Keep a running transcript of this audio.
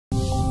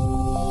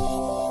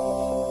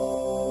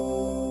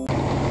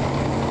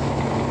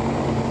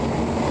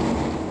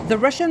The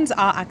Russians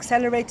are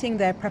accelerating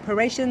their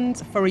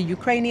preparations for a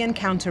Ukrainian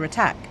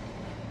counterattack.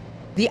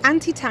 The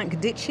anti-tank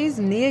ditches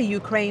near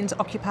Ukraine's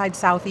occupied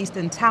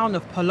southeastern town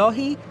of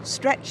Polohi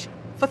stretch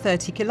for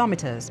 30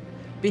 kilometers.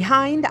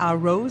 Behind are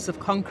rows of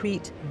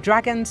concrete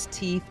dragon's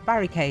teeth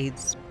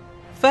barricades.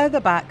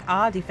 Further back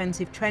are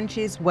defensive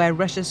trenches where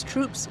Russia's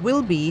troops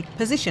will be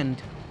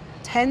positioned.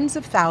 Tens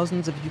of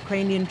thousands of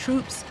Ukrainian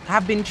troops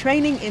have been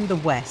training in the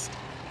West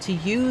to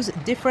use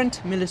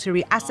different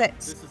military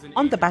assets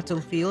on the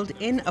battlefield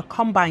in a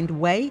combined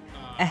way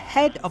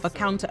ahead of a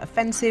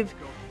counter-offensive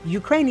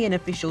Ukrainian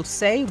officials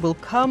say will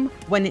come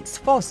when its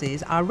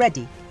forces are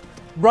ready.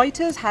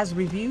 Reuters has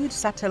reviewed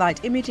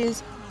satellite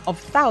images of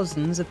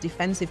thousands of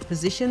defensive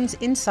positions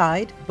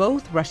inside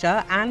both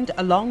Russia and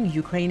along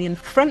Ukrainian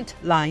front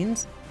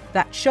lines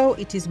that show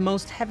it is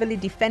most heavily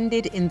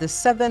defended in the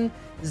southern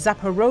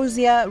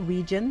Zaporozhye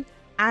region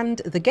and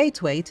the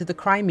gateway to the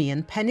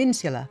Crimean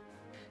Peninsula.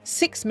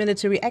 6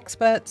 military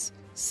experts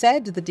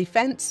said the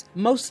defense,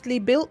 mostly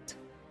built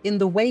in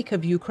the wake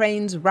of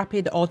Ukraine's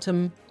rapid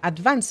autumn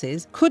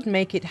advances, could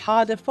make it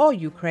harder for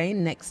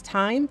Ukraine next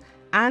time,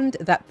 and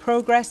that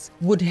progress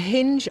would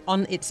hinge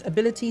on its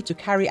ability to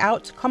carry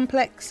out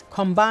complex,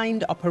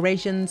 combined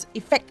operations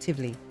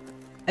effectively.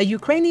 A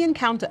Ukrainian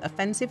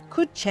counter-offensive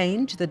could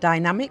change the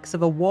dynamics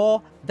of a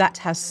war that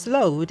has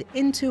slowed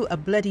into a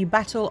bloody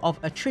battle of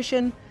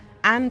attrition,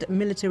 and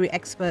military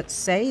experts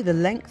say the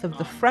length of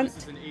the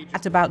front,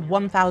 at about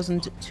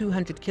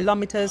 1,200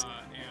 kilometers,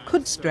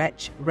 could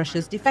stretch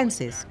Russia's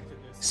defenses.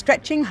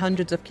 Stretching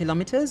hundreds of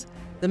kilometers,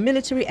 the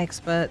military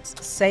experts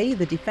say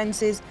the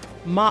defenses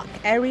mark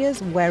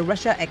areas where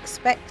Russia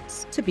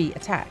expects to be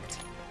attacked,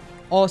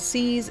 or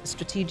sees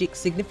strategic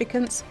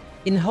significance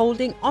in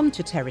holding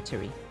onto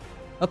territory.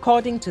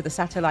 According to the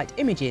satellite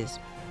images,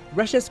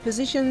 Russia's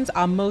positions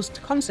are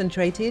most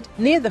concentrated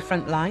near the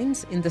front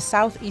lines in the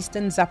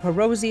southeastern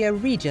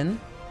Zaporozhye region,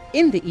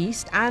 in the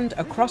east and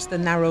across the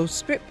narrow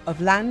strip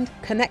of land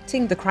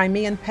connecting the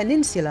Crimean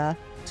Peninsula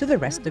to the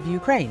rest of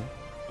Ukraine.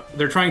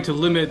 They're trying to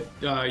limit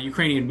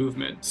Ukrainian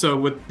movement. So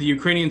what the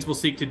Ukrainians will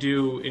seek to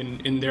do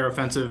in their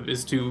offensive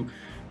is to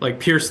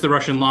pierce the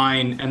Russian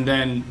line and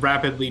then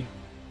rapidly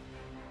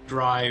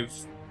drive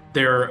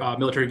their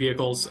military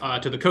vehicles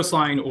to the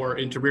coastline or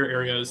into rear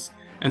areas.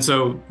 And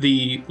so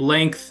the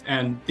length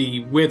and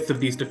the width of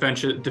these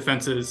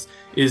defenses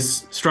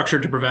is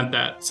structured to prevent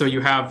that. So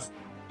you have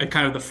at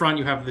kind of the front,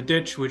 you have the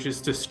ditch, which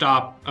is to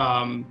stop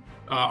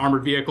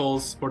armored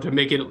vehicles or to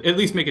at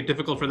least make it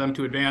difficult for them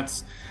to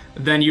advance.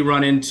 Then you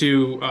run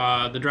into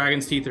the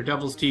dragon's teeth or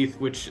devil's teeth,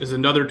 which is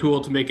another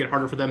tool to make it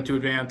harder for them to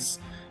advance.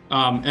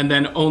 And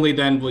then only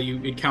then will you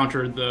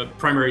encounter the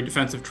primary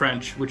defensive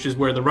trench, which is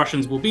where the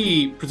Russians will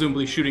be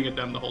presumably shooting at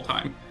them the whole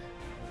time.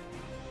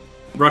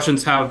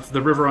 Russians have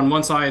the river on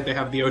one side, they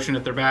have the ocean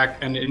at their back,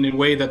 and in a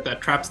way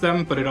that traps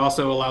them, but it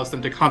also allows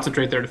them to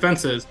concentrate their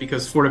defenses,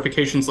 because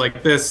fortifications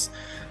like this,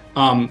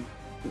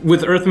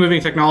 with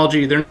earth-moving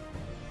technology, they're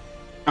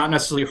not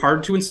necessarily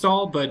hard to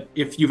install, but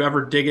if you've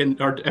ever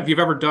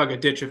dug a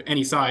ditch of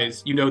any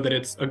size, you know that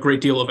it's a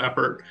great deal of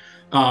effort.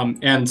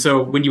 And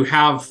so when you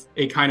have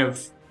a kind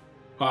of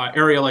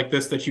area like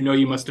this that you know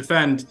you must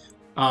defend,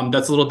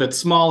 that's a little bit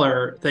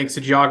smaller, thanks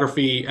to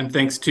geography and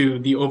thanks to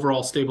the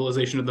overall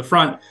stabilization of the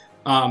front,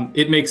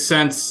 it makes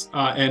sense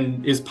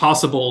and is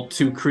possible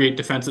to create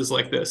defenses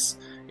like this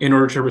in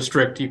order to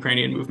restrict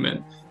Ukrainian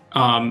movement.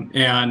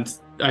 And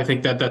I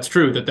think that that's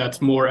true,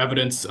 that's more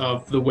evidence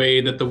of the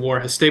way that the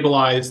war has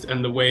stabilized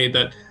and the way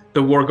that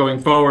the war going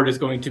forward is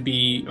going to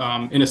be,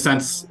 in a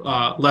sense,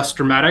 less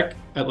dramatic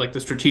at the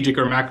strategic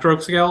or macro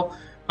scale,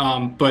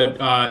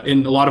 but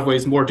in a lot of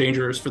ways more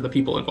dangerous for the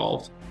people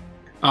involved.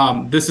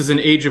 This is an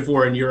age of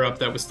war in Europe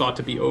that was thought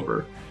to be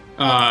over.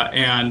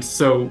 And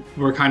so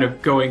we're kind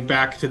of going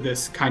back to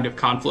this kind of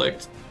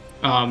conflict.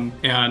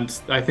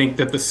 And I think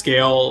that the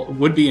scale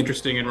would be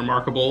interesting and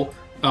remarkable.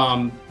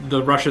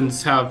 The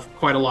Russians have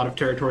quite a lot of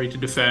territory to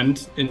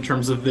defend in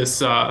terms of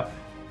this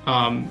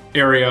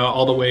area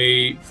all the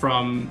way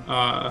from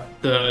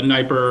the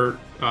Dnieper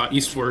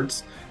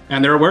eastwards,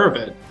 and they're aware of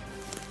it.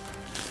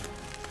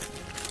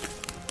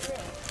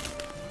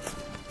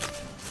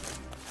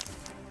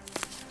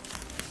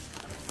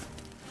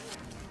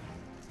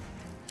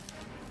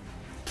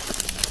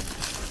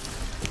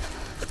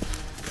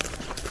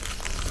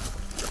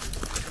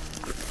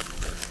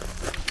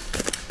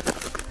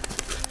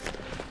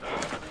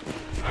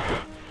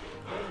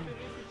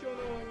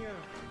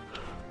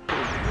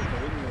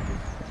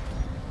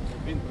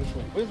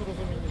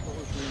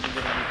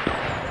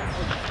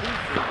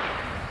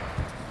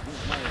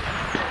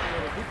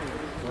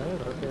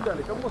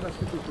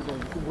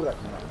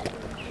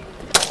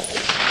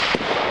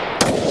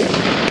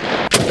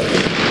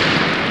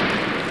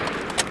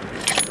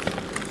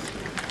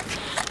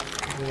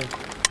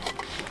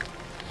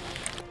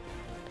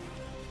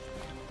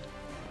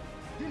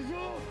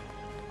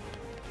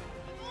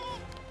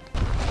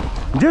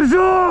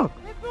 Держу! Держу!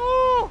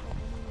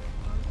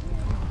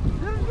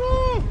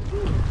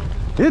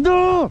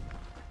 Иду!